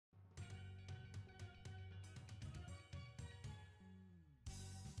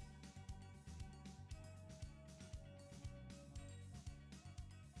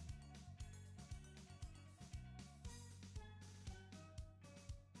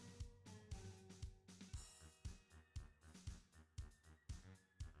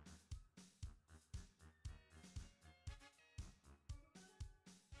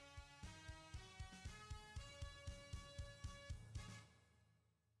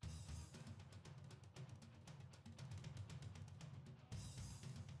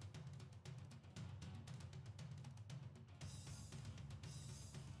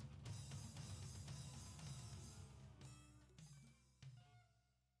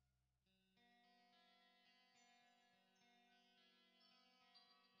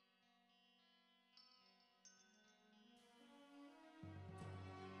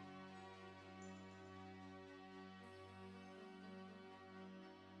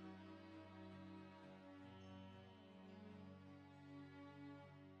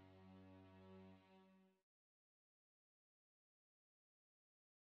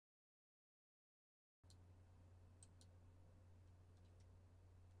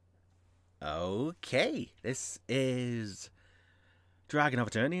Okay, this is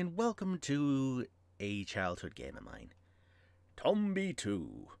DragonofEternity, and welcome to a childhood game of mine, Tombi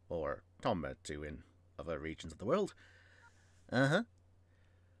 2, or Tomba 2 in other regions of the world.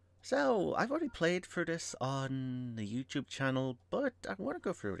 So, I've already played for this on the YouTube channel, but I want to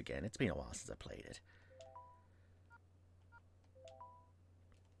go through it again. It's been a while since I played it.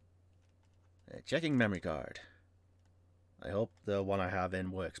 Checking memory card. I hope the one I have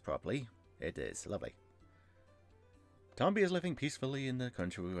in works properly. It is. Lovely. Tombi is living peacefully in the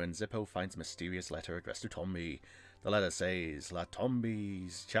country when Zippo finds a mysterious letter addressed to Tombi. The letter says that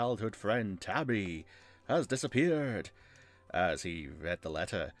Tombi's childhood friend, Tabby, has disappeared. As he read the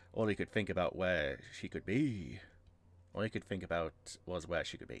letter, all he could think about where she could be. All he could think about was where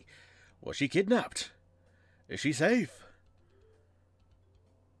she could be. Was she kidnapped? Is she safe?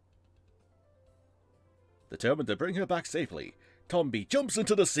 Determined to bring her back safely, Tombi jumps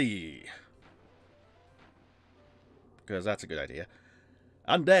into the sea. Because that's a good idea.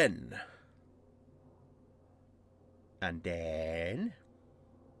 And then... And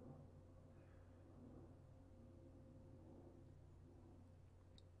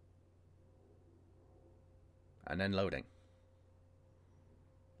then loading.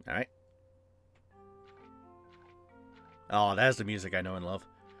 Alright. Oh, there's the music I know and love.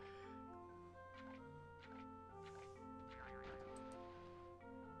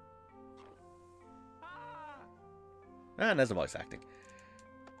 And there's the voice acting.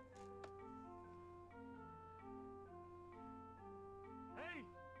 Hey, you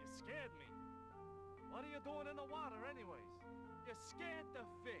scared me. What are you doing in the water anyways? You scared the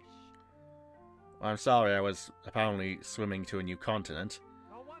fish. Well, I'm sorry, I was apparently swimming to a new continent.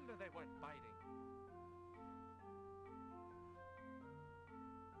 No wonder they weren't biting.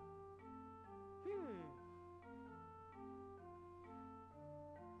 Do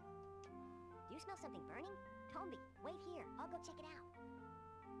you smell something burning? Tombi, wait here. I'll go check it out.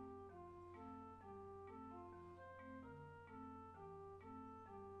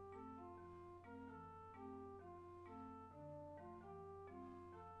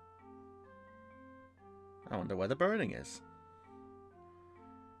 I wonder where the burning is.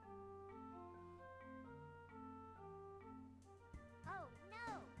 Oh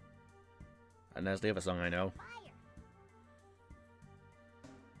no! And there's the other song I know. Fire!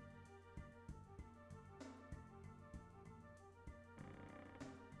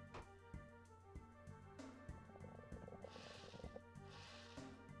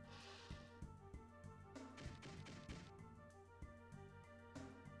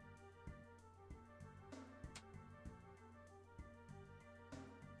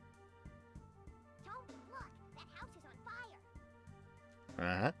 Tombi, look! That house is on fire!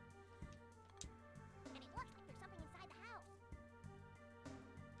 Uh-huh. And it looks like there's something inside the house.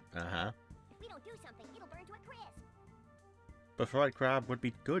 Uh-huh. If we don't do something, it'll burn to a crisp. But fried crab would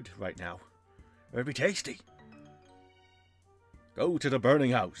be good right now. It would be tasty. Go to the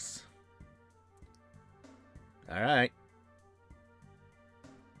burning house. Alright.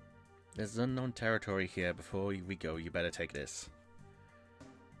 There's unknown territory here. Before we go, you better take this.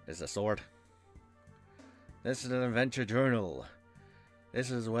 There's a sword. This is an adventure journal. This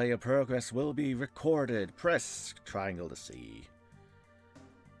is where your progress will be recorded. Press triangle to see.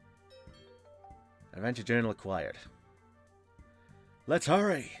 Adventure journal acquired. Let's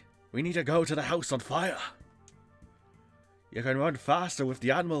hurry. We need to go to the house on fire. You can run faster with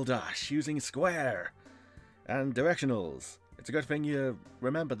the animal dash using square and directionals. It's a good thing you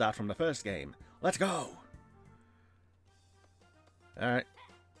remembered that from the first game. Let's go. Alright.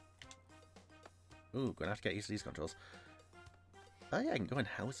 Ooh, gonna have to get used to these controls. Oh yeah, I can go in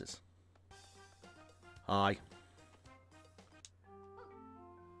houses. Hi.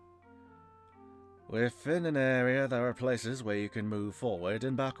 Within an area, there are places where you can move forward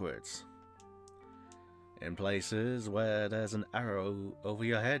and backwards. In places where there's an arrow over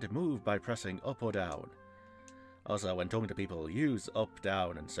your head, move by pressing up or down. Also, when talking to people, use up,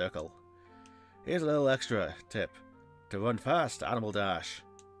 down, and circle. Here's a little extra tip. To run fast, animal dash.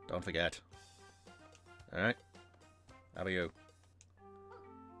 Don't forget. Alright. How about you?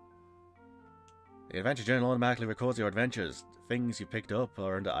 The adventure journal automatically records your adventures. Things you picked up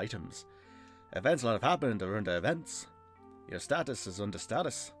are under items. Events that have happened are under events. Your status is under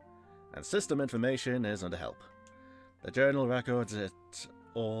status. And system information is under help. The journal records it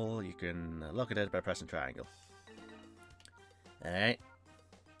all. You can look at it by pressing triangle. Alright.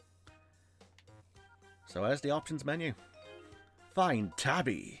 So where's the options menu? Find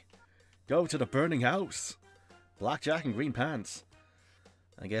Tabby. Go to the burning house. Blackjack and green pants.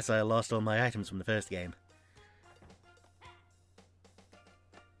 I guess I lost all my items from the first game.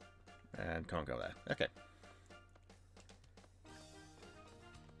 And can't go there. Okay.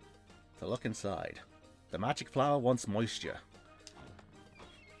 So look inside. The magic flower wants moisture.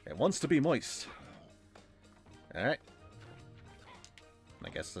 It wants to be moist. Alright. I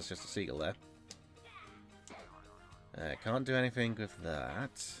guess that's just a seagull there. Can't do anything with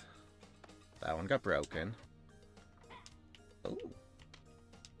that. That one got broken. Ooh.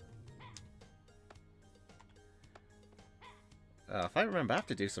 If I remember, I have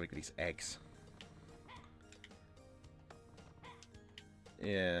to do something with these eggs.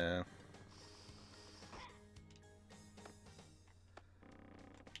 Yeah.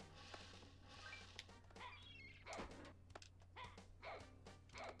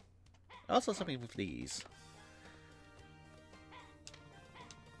 Also something with these.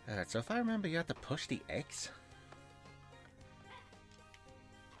 Alright, so if I remember, you have to push the eggs.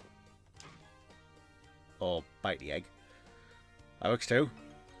 Or bite the egg. That works too.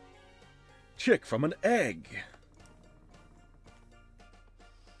 Chick from an egg!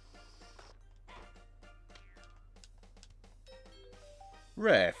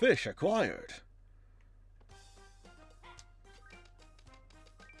 Rare fish acquired.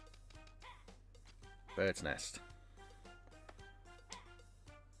 Bird's nest.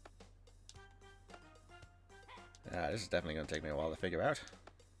 This is definitely going to take me a while to figure out.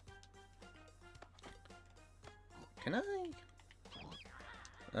 Can I?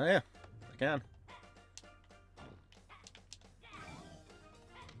 Oh yeah, I can.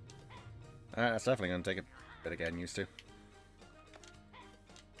 Alright, that's definitely going to take a bit of getting used to.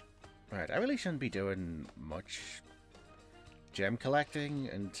 Alright, I really shouldn't be doing much gem collecting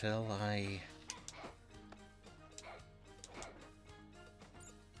until I...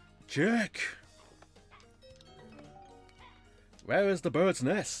 Check! Where is the bird's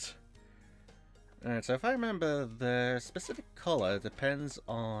nest? Alright, so if I remember, the specific color depends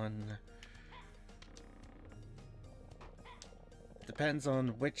on... Depends on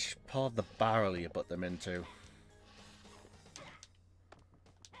which part of the barrel you put them into.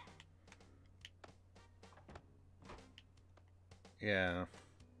 Yeah.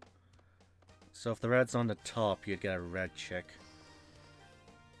 So if the red's on the top, you'd get a red chick.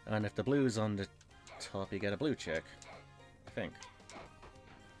 And if the blue's on the top, you get a blue chick. I think.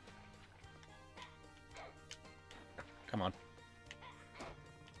 Come on.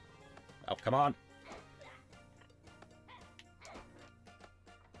 Oh, come on.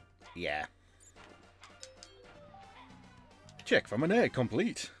 Yeah. Chick from an egg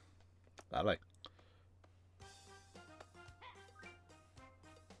complete. Lovely.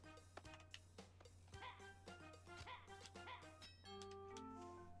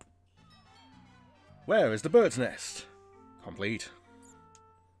 Where is the bird's nest? Complete.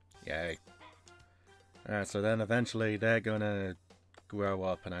 Yay. Alright, so then eventually they're gonna grow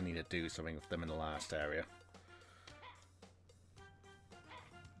up and I need to do something with them in the last area.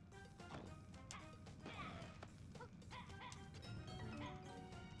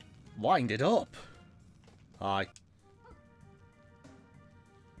 Wind it up! Hi.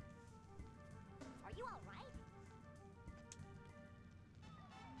 Are you alright?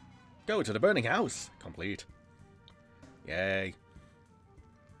 Go to the burning house! Complete. Yay.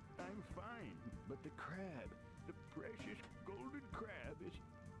 I'm fine, but the crab, the precious golden crab is...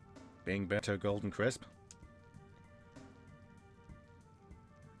 Being better golden crisp.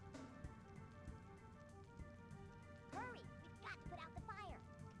 Hurry! We've got to put out the fire.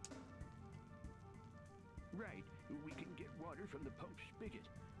 Right, we can get water from the pump spigot.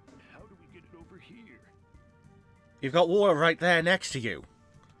 But how do we get it over here? You've got water right there next to you.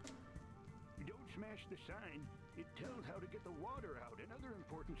 Don't smash the sign. It tells how to get the water out and other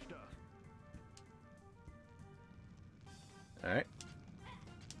important stuff. Alright.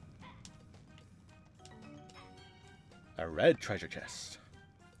 A red treasure chest.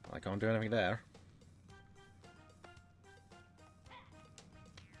 I can't do anything there.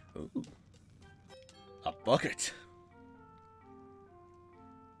 Ooh. A bucket.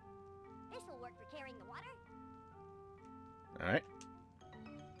 This'll work for carrying the water. Alright.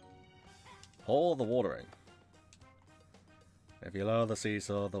 Pour the water in. If you lower the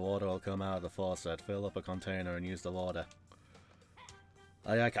seesaw, the water will come out of the faucet. Fill up a container and use the water.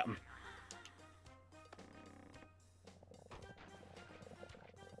 Aye, aye, Captain.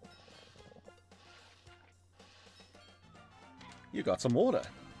 You got some water.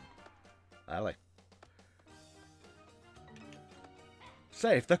 Alley.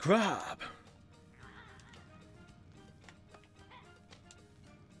 Save the crab!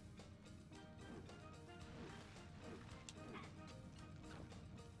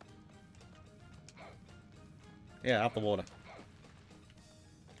 Yeah, have the water.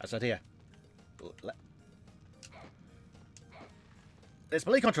 I said here. It's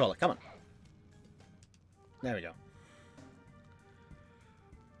Blade controller, come on. There we go.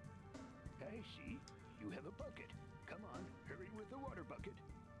 I see. You have a bucket. Come on, hurry with the water bucket.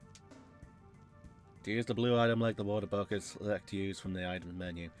 To use the blue item like the water bucket, select use from the item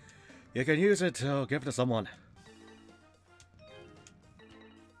menu. You can use it or give it to someone.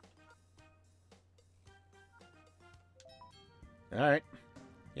 Alright.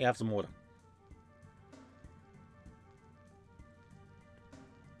 You have some water.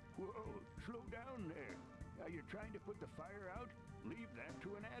 Whoa, slow down there. Now you're trying to put the fire out? Leave that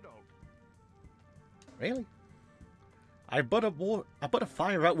to an adult. Really? I put a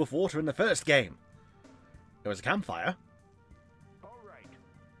fire out with water in the first game. It was a campfire. All right.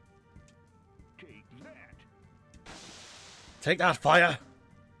 Take that. Take that, fire!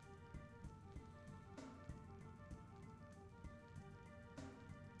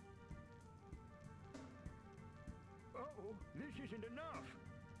 Uh-oh, this isn't enough.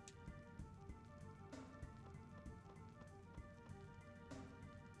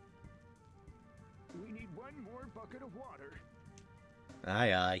 We need one more bucket of water.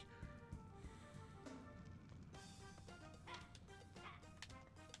 Aye, aye.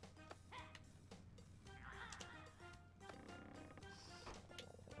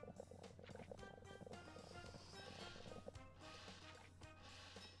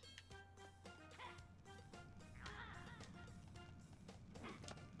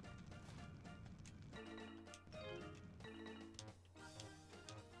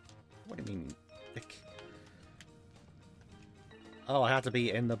 What do you mean? Oh, I had to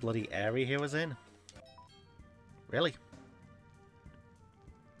be in the bloody area he was in? Really?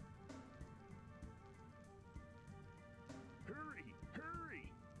 Hurry, hurry.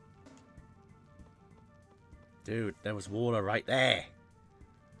 Dude, there was water right there.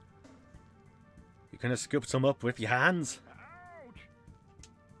 You could have scooped some up with your hands. Ouch!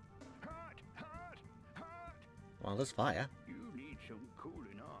 Hot, hot, hot. Well, there's fire. You need some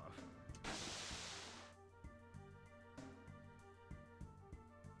cooling off.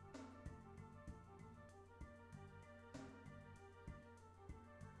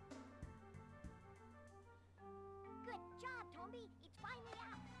 Good job, Tombi. It's finally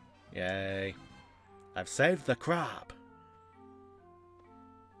out. Yay. I've saved the crab.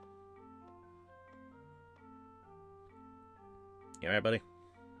 You alright, buddy?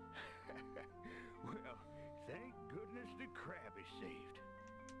 Well, thank goodness the crab is saved.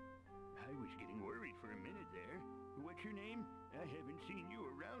 I was getting worried for a minute there. What's your name? I haven't seen you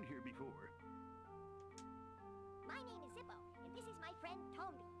around here before. My name is Zippo, and this is my friend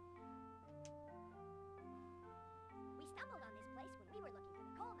Tombi. We stumbled on this place when we were looking for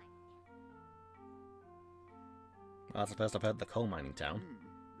the coal mining town. Well, that's the first I've heard of the coal mining town.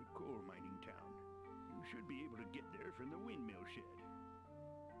 The coal mining town. You should be able to get there from the windmill shed.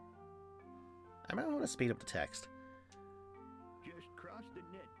 I might want to speed up the text. Just cross the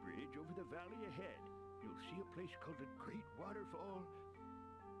net bridge over the valley ahead. You'll see a place called the Great Waterfall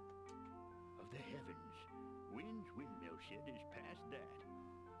of the Heavens. Wynn's windmill shed is past that.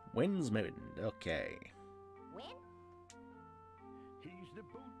 Wind's Moon. Okay. When? He's the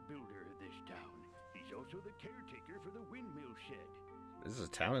boat builder of this town. He's also the caretaker for the windmill shed. This is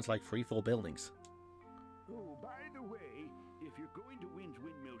a town. It's like 3-4 buildings. Oh, by the way, if you're going to Wynn's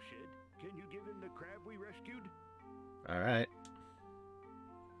windmill shed, can you give him the crab we rescued? Alright.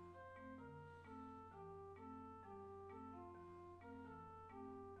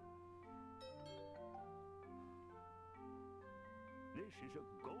 This is a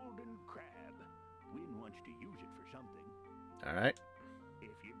golden crab. Wynn wants to use it for something. Alright.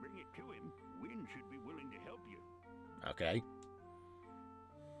 If you bring it to him, Wynn should be willing to help you. Okay.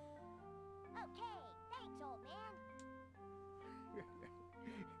 Okay, thanks, old man.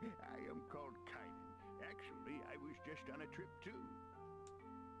 I am called Kynan. Actually, I was just on a trip too.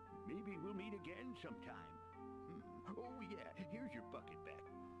 Maybe we'll meet again sometime. Oh yeah, here's your bucket back.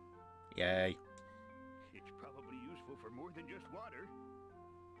 Yay. It's probably useful for more than just water.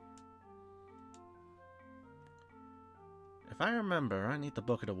 If I remember, I need the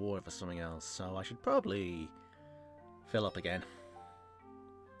bucket of water for something else, so I should probably fill up again.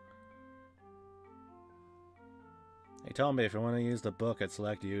 Hey Tombi, if you want to use the bucket,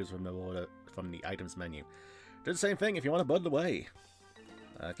 select use from the water from the items menu. Do the same thing if you want to bud away.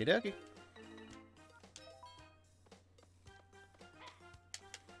 Okie dokie.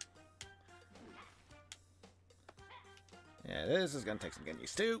 Yeah, this is gonna take some getting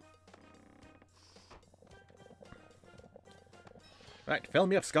used to. Right, fill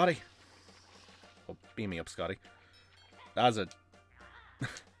me up, Scotty. Oh, beam me up, Scotty. That was a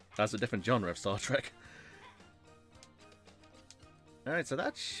That's a different genre of Star Trek. Alright, so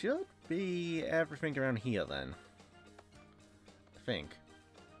that should be everything around here then. I think.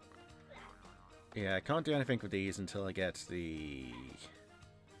 Yeah, I can't do anything with these until I get the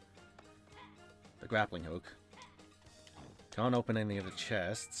grappling hook. Can't open any of the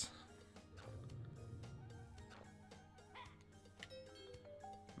chests.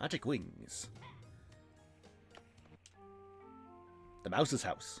 Magic wings. The mouse's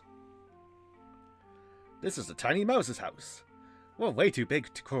house. This is the tiny mouse's house. We're way too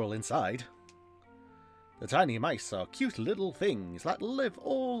big to crawl inside. The tiny mice are cute little things that live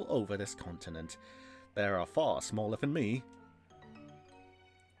all over this continent. They are far smaller than me.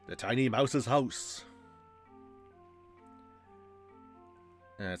 The tiny mouse's house.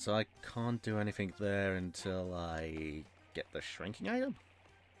 So I can't do anything there until I get the shrinking item?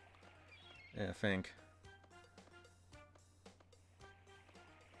 Yeah, I think.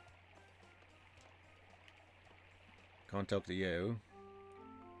 Can't talk to you.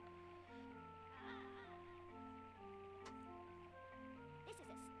 This is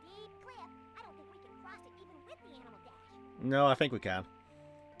a steep cliff. I don't think we can cross it even with the animal dash. No, I think we can.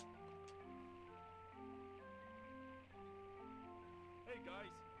 Hey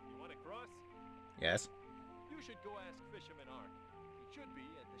guys, you want to cross? Yes. You should go ask Fisherman Ark. It should be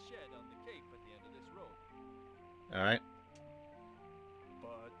at the shed on the cape at the end of this road. Alright.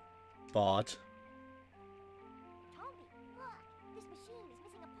 But Tombi, look. This machine is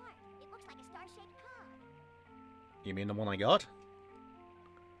missing a part. It looks like a star-shaped cog. You mean the one I got?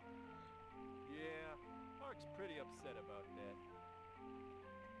 yeah, Ark's pretty upset about that.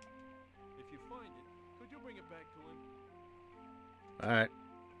 If you find it, could you bring it back to him? Alright.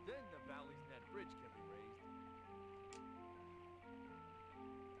 Then the Valley's Net Bridge can be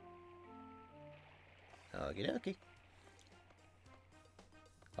raised. Okie dokie.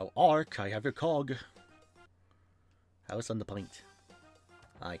 Oh, Ark, I have your cog. House on the point.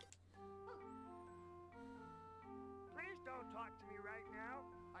 Hi. Please don't talk to me right now.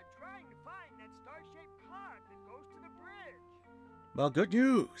 I'm trying to find that star-shaped cog that goes to the bridge. Well, good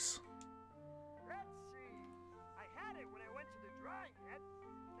news. Let's see. I had it when I went to the drawing net.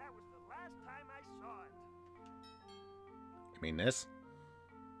 That was the last time I saw it. You mean this?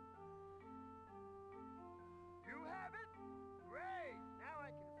 You have it? Great. Now I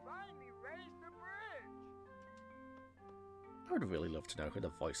can finally raise the bridge. I would really love to know who the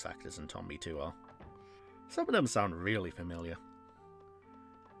voice actors in Tombi 2 are. Some of them sound really familiar.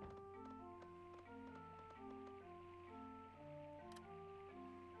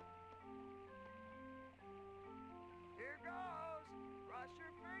 Here goes. Cross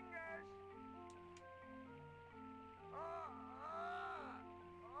your fingers.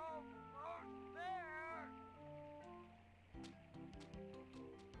 Almost there.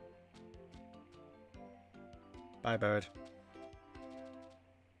 Bye, bird.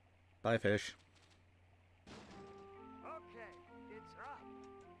 Bye, fish. Okay, it's up.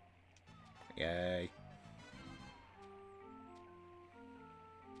 Yay.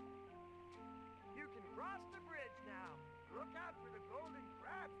 You can cross the bridge now. Look out for the golden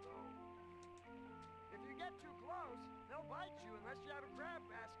crabs, though. If you get too close, they'll bite you unless you have a crab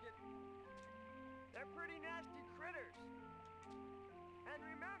basket. They're pretty nasty critters. And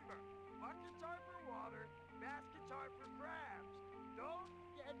remember, buckets are for water, baskets are for crabs. Don't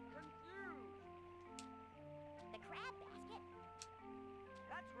get confused. The crab basket?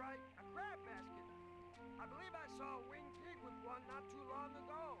 That's right, a crab basket. I believe I saw a winged pig with one not too long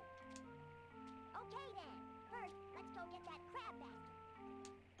ago. Okay then. First, let's go get that crab basket.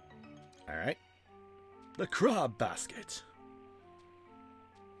 Alright. The crab basket.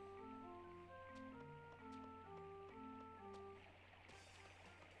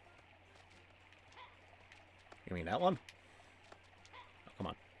 You mean that one? Oh, come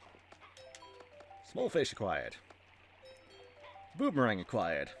on. Small fish acquired. Boomerang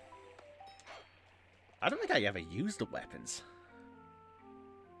acquired. I don't think I ever used the weapons.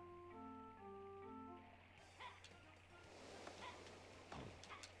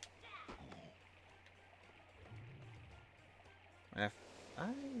 If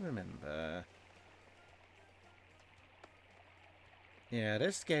I remember... Yeah,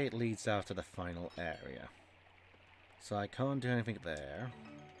 this gate leads out to the final area. So I can't do anything there.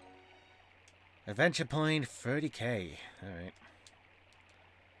 Adventure point 30k. Alright.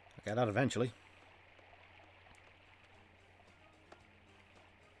 I'll get out eventually.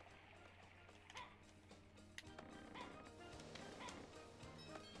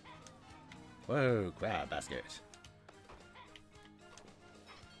 Whoa, crab basket.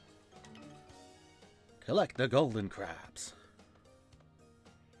 Collect the golden crabs.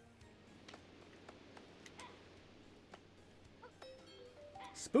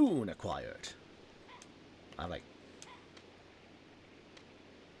 Spoon acquired. I like.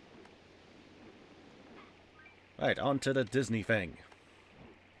 Right, on to the Disney thing.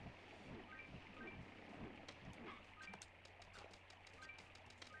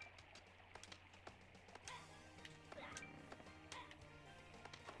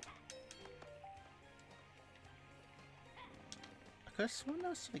 I could have sworn there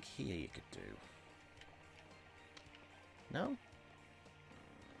was something here you could do. No?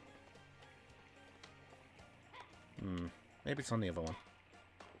 Maybe it's on the other one.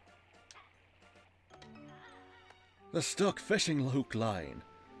 The stuck fishing hook line.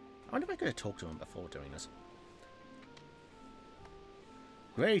 I wonder if I could have talked to him before doing this.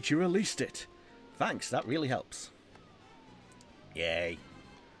 Great, you released it. Thanks, that really helps. Yay.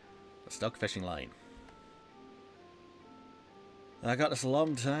 The stuck fishing line. I got this a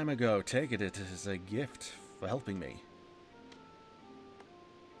long time ago. Take it as a gift for helping me.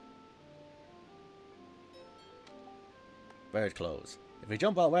 Bird clothes. If you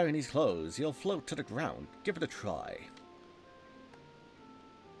jump while wearing these clothes, you'll float to the ground. Give it a try.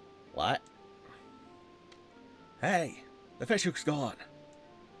 What? Hey! The fish hook's gone.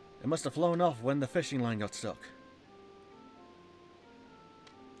 It must have flown off when the fishing line got stuck.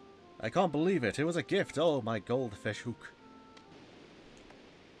 I can't believe it. It was a gift. Oh, my goldfish hook.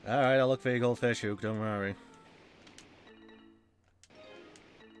 Alright, I'll look for your goldfish hook. Don't worry.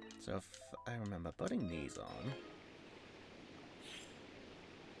 So if I remember putting these on...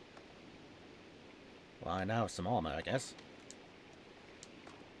 Well, I now have some armor, I guess.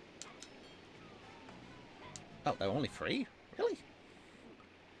 Oh, they're only 3? Really?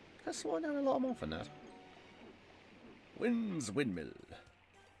 I could have sworn there were a lot more than that. Wind's Windmill.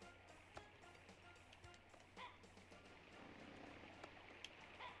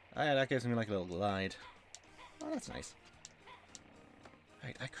 Oh yeah, that gives me like a little glide. Oh, that's nice.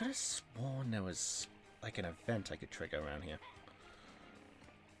 Right, I could have sworn there was like an event I could trigger around here.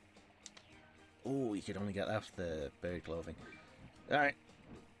 Oh, you could only get off the bird clothing. Alright.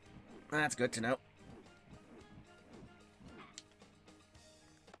 That's good to know.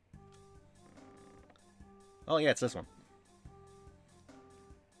 Oh yeah, it's this one.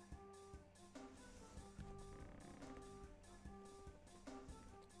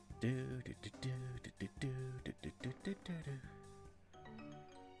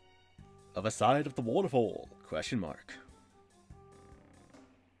 Other side of the waterfall? Question mark.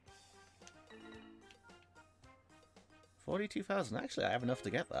 $42,000. Actually, I have enough to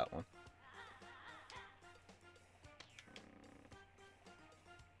get that one.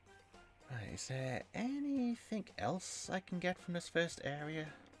 Right, is there anything else I can get from this first area?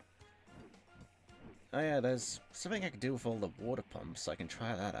 Oh yeah, there's something I can do with all the water pumps. I can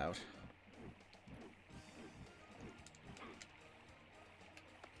try that out.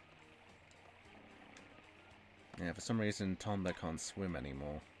 Yeah, for some reason Tomba can't swim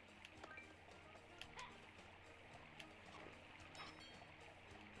anymore.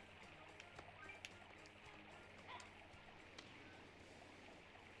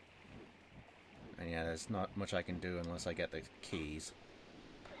 And yeah, there's not much I can do unless I get the keys.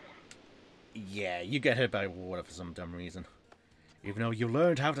 Yeah, you get hit by water for some dumb reason. Even though you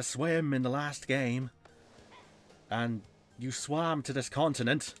learned how to swim in the last game. And you swam to this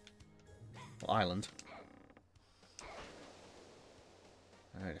continent. Well, island.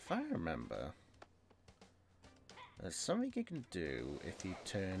 Alright, if I remember... There's something you can do if you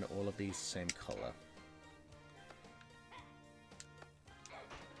turn all of these same colour.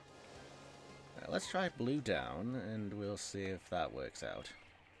 Let's try blue down, and we'll see if that works out.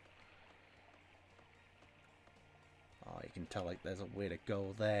 Oh, you can tell, like, there's a way to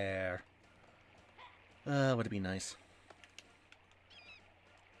go there. Would it be nice?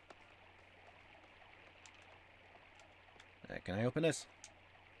 Can I open this?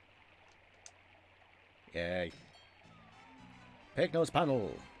 Yay. Pig nose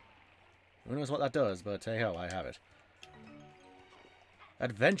panel! Who knows what that does, but hey ho, I have it.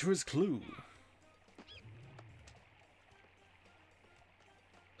 Adventurer's Clue!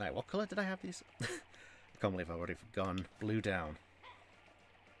 Right, what colour did I have these? I can't believe I've already gone blue down.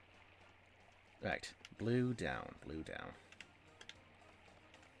 Right, blue down, blue down.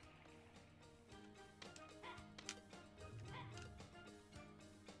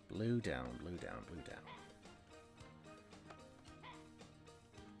 Blue down, blue down, blue down.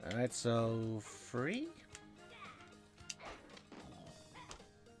 Alright, so 3?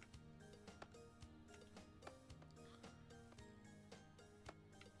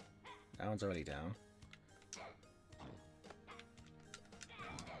 That one's already down.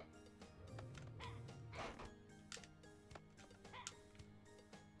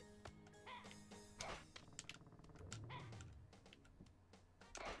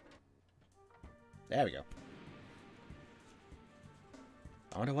 There we go.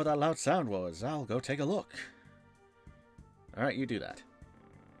 I wonder what that loud sound was. I'll go take a look. Alright, you do that.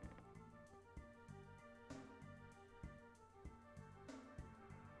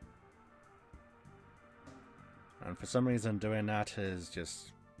 And for some reason doing that has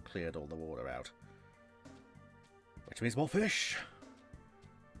just cleared all the water out. Which means more fish!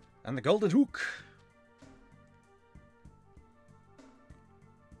 And the golden hook!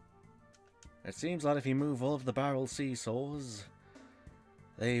 It seems that if you move all of the barrel seesaws,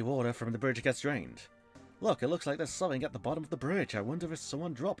 the water from the bridge gets drained. Look, it looks like there's something at the bottom of the bridge. I wonder if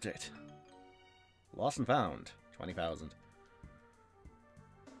someone dropped it. Lost and found. 20,000.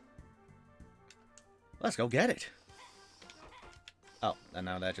 Let's go get it. Oh, and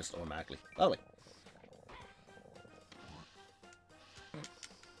now they're just automatically. Lovely.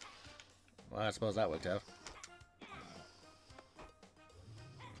 Well, I suppose that worked out.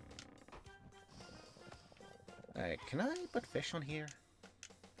 Alright, can I put fish on here?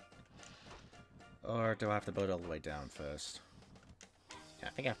 Or do I have to put it all the way down first? Yeah,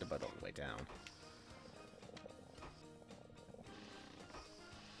 I think I have to put it all the way down.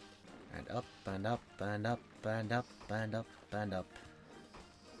 And up, and up, and up, and up, and up, and up.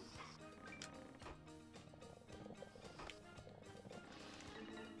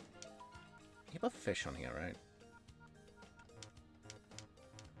 You put fish on here, right?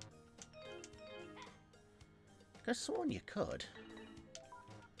 I could have sworn you could.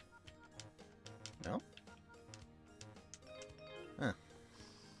 No? Huh.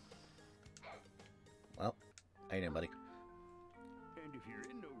 Well, ain't anybody. And if you're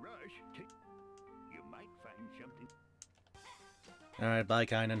in no rush, you might find something. Alright, bye,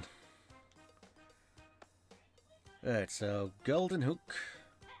 Kynan. Alright, so golden hook,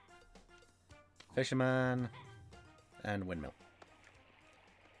 fisherman, and windmill.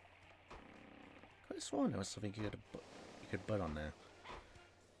 Could have sworn there was something you could put on there.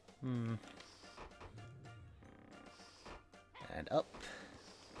 Hmm. And up.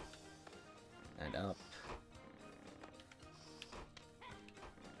 And up.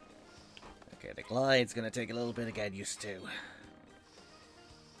 Okay, the glide's gonna take a little bit of getting used to.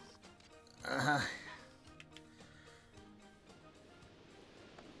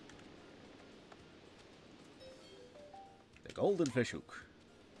 The golden fish hook.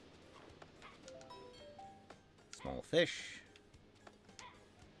 Small fish.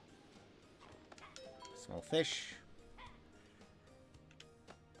 Small fish.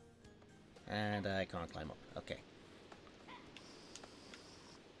 And I can't climb up. Okay.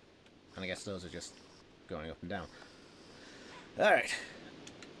 And I guess those are just going up and down. Alright.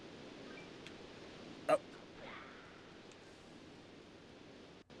 Oh.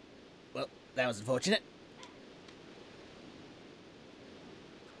 Well, that was unfortunate.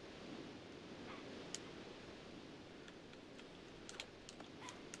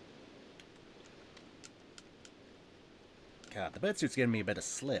 God, the birdsuit's giving me a bit of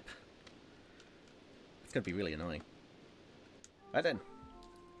slip. It's gonna be really annoying. Right then.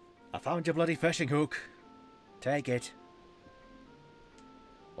 I found your bloody fishing hook. Take it.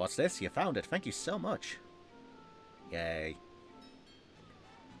 What's this? You found it. Thank you so much. Yay.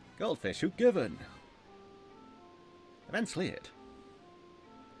 Goldfish hook given. Events cleared.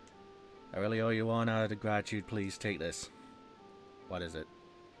 I really owe you one out of gratitude. Please take this. What is it?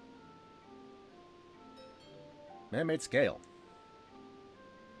 Mermaid scale.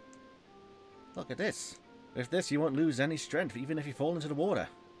 Look at this. With this, you won't lose any strength, even if you fall into the water.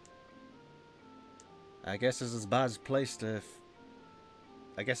 I guess this is a bad place to...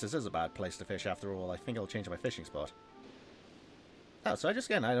 I guess this is a bad place to fish after all. I think I'll change my fishing spot. Oh, so I just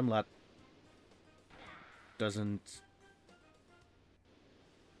get an item that doesn't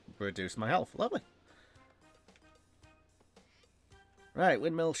reduce my health. Lovely. Right,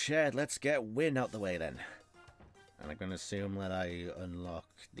 windmill shed. Let's get Win out the way then. And I'm going to assume that I unlock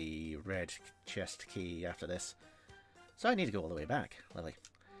the red chest key after this. So I need to go all the way back. Lovely.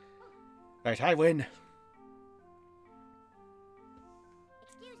 Right, hi Win.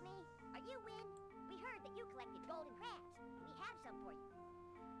 Excuse me, are you Win? We heard that you collected golden crabs. We have some for you.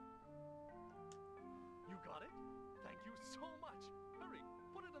 You got it? Thank you so much. Hurry,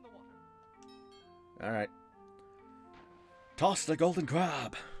 put it in the water. Alright. Toss the golden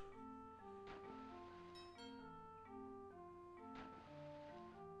crab.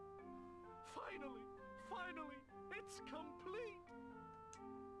 Finally, it's complete.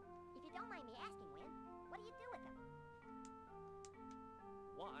 If you don't mind me asking, Win, what do you do with them?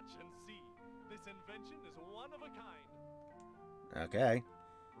 Watch and see. This invention is one of a kind. Okay.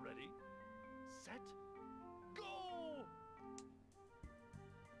 Ready, set, go!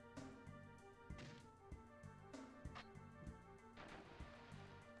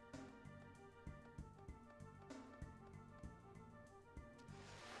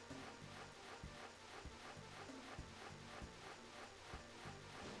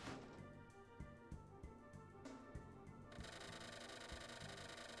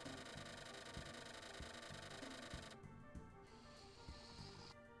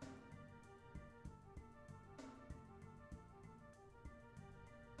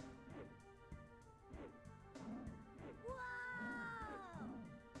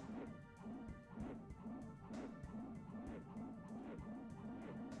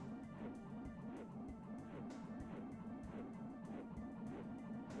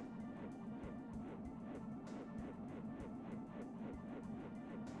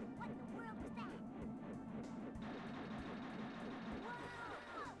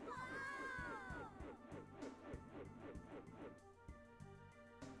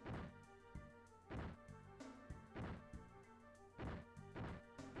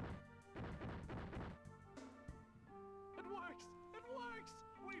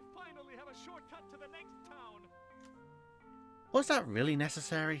 shortcut to the next town. Was that really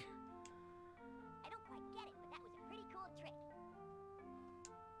necessary? I don't quite get it, but that was a pretty cool trick.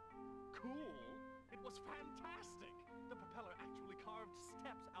 Cool? It was fantastic. The propeller actually carved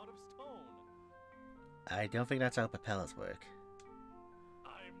steps out of stone. I don't think that's how propellers work.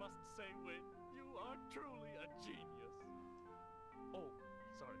 I must say, Wit, you are truly a genius. Oh,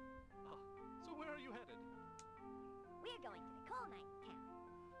 sorry. So where are you headed? We're going to the coal mining town.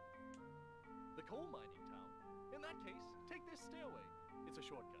 The coal mining town? In that case, take this stairway. It's a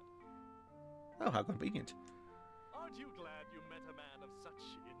shortcut. Oh, how convenient. Aren't you glad you met a man of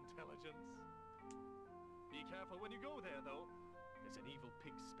such intelligence? Be careful when you go there, though. There's an evil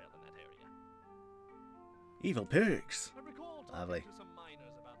pig spell in that area. Evil pigs. I recall Lovely. talking to some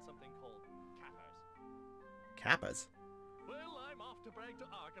miners about something called cappers. Kappas. Well, I'm off to brag to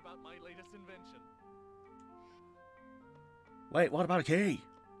Ark about my latest invention. Wait, what about a key?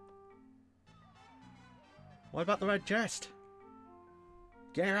 What about the red chest?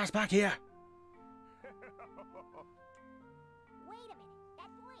 Get your ass back here! Wait a minute, that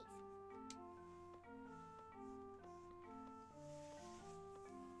voice.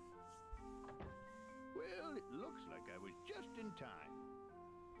 Well, it looks like I was just in time.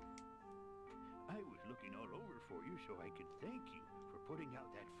 I was looking all over for you so I could thank you for putting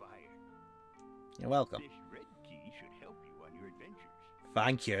out that fire. You're welcome. This red key should help you on your adventures.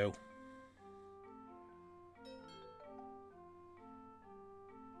 Thank you.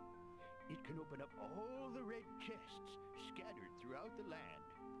 It can open up all the red chests scattered throughout the land.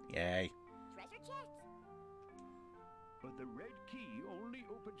 Yay. Treasure chests? But the red key only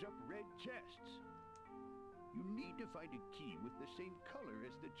opens up red chests. You need to find a key with the same color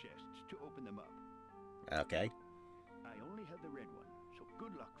as the chests to open them up. Okay. I only have the red one, so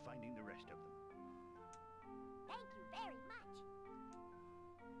good luck finding the rest of them. Thank you very much.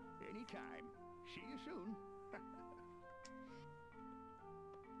 Anytime. See you soon.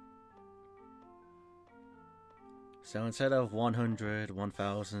 So instead of 100,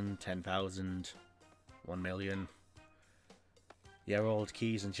 1,000, 10,000, 1 million year old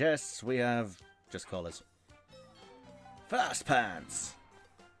keys and chests, we have just colours. Fast pants!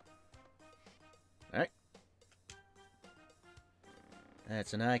 Alright. Alright,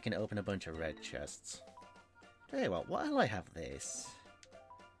 so now I can open a bunch of red chests. Tell you what, while I have this...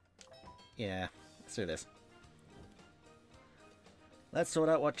 Yeah, let's do this. Let's sort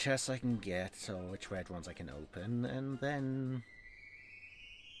out what chests I can get, or which red ones I can open, and then...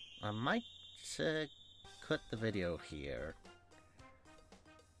 I might cut the video here.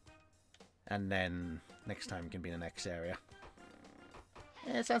 And then next time can be the next area.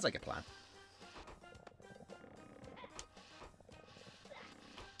 Yeah, it sounds like a plan.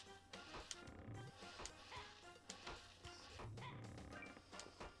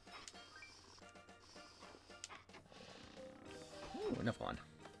 Ooh, enough one.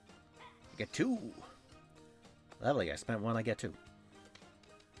 I get 2. Lovely, I spent 1, I get 2.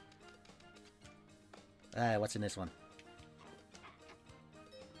 What's in this one?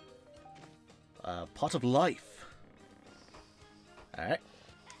 Pot of life. Alright.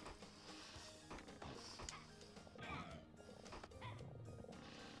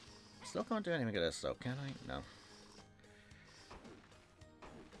 Still can't do anything with this though, can I? No.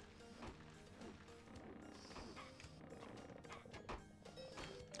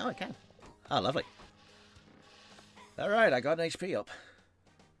 Oh, I can. Oh, lovely. Alright, I got an HP up.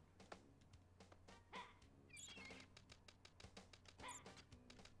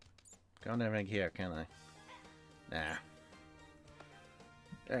 Can't do anything here, can I? Nah.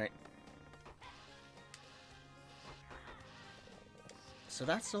 Alright. So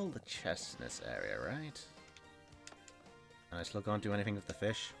that's all the chests in this area, right? And I still can't do anything with the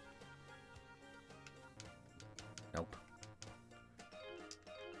fish? Nope.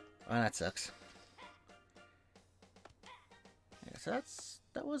 Well, that sucks. Yeah, so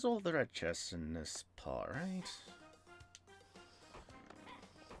that was all the red chests in this part, right?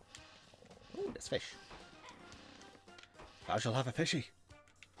 Ooh, there's fish. I shall have a fishy.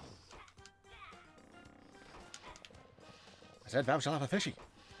 I said thou shalt have a fishy.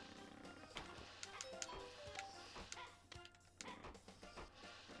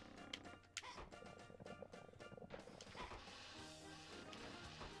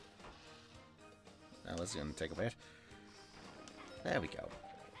 Now this is going to take a bit. There we go.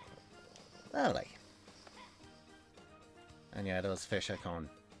 Lovely. And yeah, those fish I can't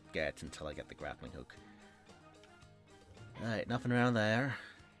get until I get the grappling hook. Alright, nothing around there.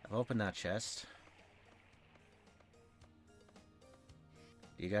 I've opened that chest.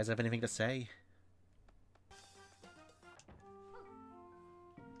 Do you guys have anything to say?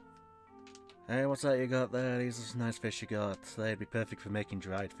 Hey, what's that you got there? These are nice fish you got. They'd be perfect for making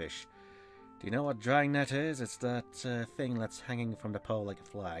dried fish. Do you know what drying net is? It's that thing that's hanging from the pole like a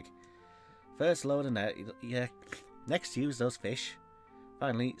flag. First load the net, yeah. Next use those fish.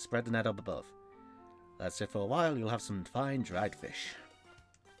 Finally, spread the net up above. That's it for a while, you'll have some fine dried fish.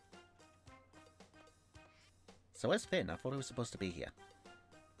 So where's Finn? I thought he was supposed to be here.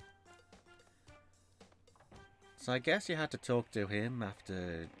 So I guess you had to talk to him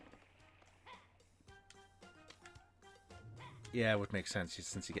after... Yeah, it would make sense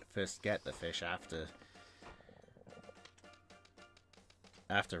since you first get the fish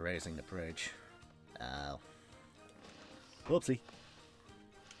after raising the bridge. Oh. Whoopsie.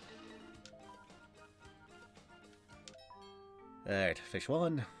 Alright, fish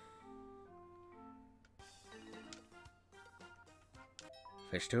 1.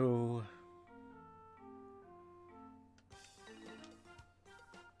 Fish 2.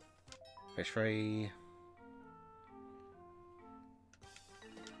 Fish 3.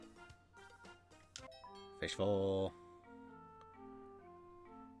 Fish 4.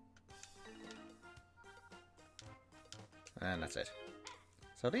 And that's it.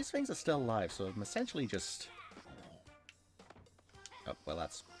 So these things are still alive, so I'm essentially just... Oh, well,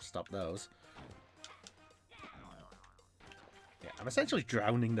 that's stopped those. Yeah, I'm essentially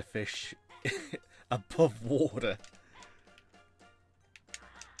drowning the fish above water.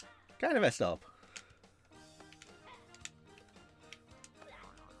 Kind of messed up.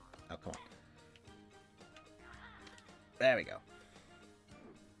 Oh, come on. There we go.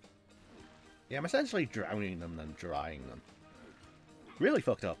 Yeah, I'm essentially drowning them and drying them. Really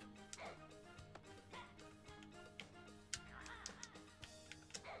fucked up.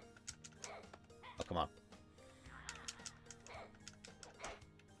 Oh, come on.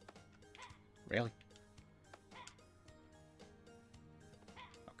 Really?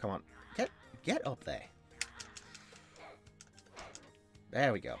 Oh, come on. Get up there.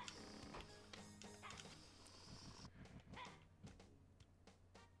 There we go.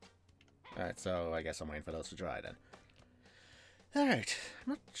 Alright, so I guess I'm waiting for those to dry then. Alright,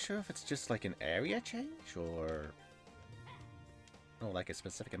 I'm not sure if it's just like an area change or... Oh, like a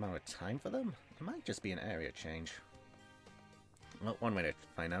specific amount of time for them? It might just be an area change. Well, one way to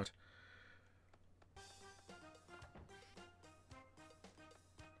find out.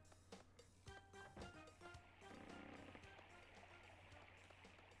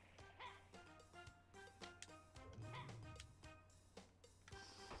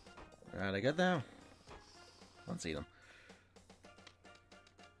 Are they good now? I don't see them.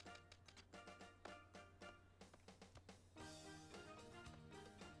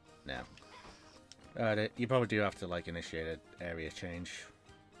 No. Alright, you probably do have to like initiate an area change.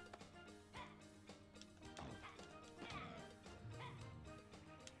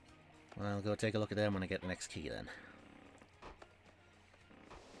 Well, I'll go take a look at them when I get the next key then.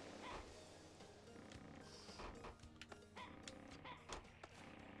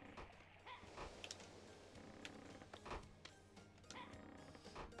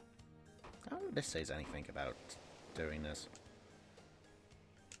 I don't know if this says anything about doing this.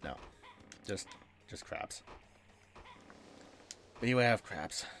 No. Just crabs. Beware of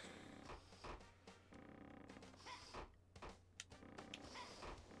crabs.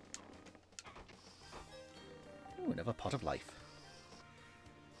 Ooh, another pot of life.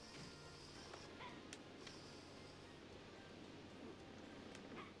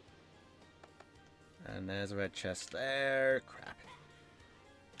 And there's a red chest there. Crap.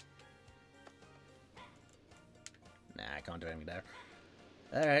 Nah, I can't do anything there.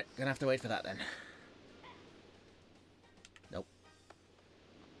 Alright, gonna have to wait for that then. Nope.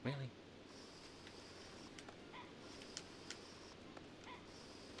 Really?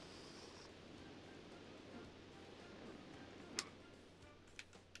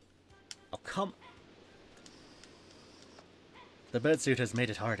 Oh, come... The birdsuit has made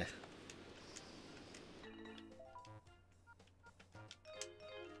it harder.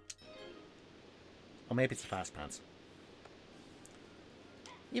 Or maybe it's the fast pants.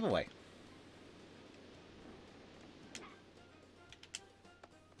 Either way.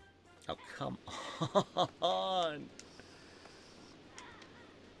 Oh, come on!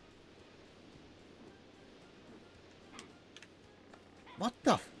 What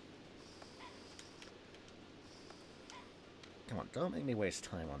the f... Come on, don't make me waste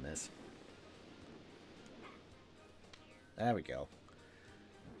time on this. There we go.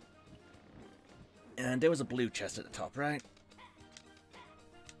 And there was a blue chest at the top, right?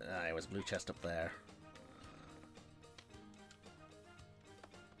 There was a blue chest up there.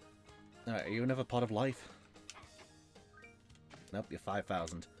 Alright, are you another pot of life? Nope, you're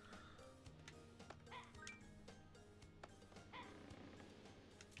 5,000.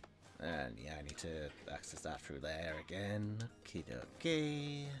 And yeah, I need to access that through there again. Okie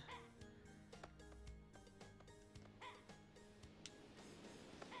dokie.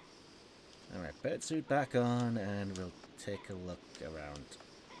 Alright, birdsuit back on, and we'll take a look around.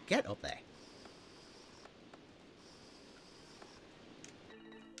 Get up there!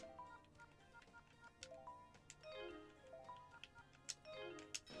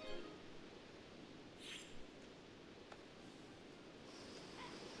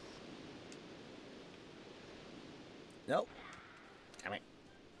 Nope. Damn it.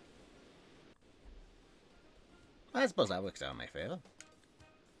 I suppose that works out in my favour.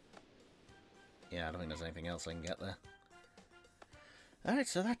 Yeah, I don't think there's anything else I can get there. Alright,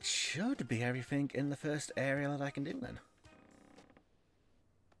 so that should be everything in the first area that I can do then.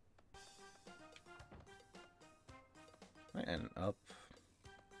 Right, and up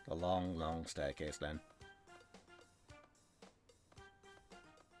the long, long staircase then.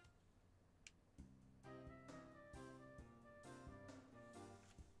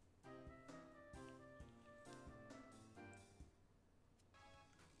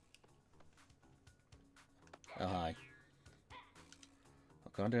 Oh, hi. I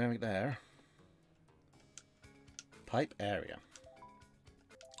can't do anything there. Pipe area.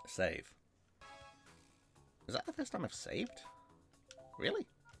 Save. Is that the first time I've saved? Really?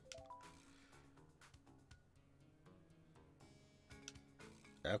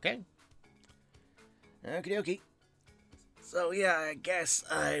 Okay. Okie dokie. So yeah, I guess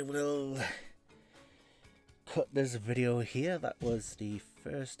I will cut this video here. That was the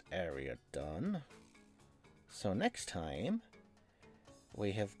first area done. So next time,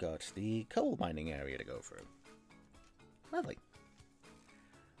 we have got the coal mining area to go through. Lovely.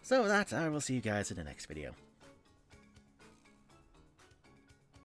 So with that, I will see you guys in the next video.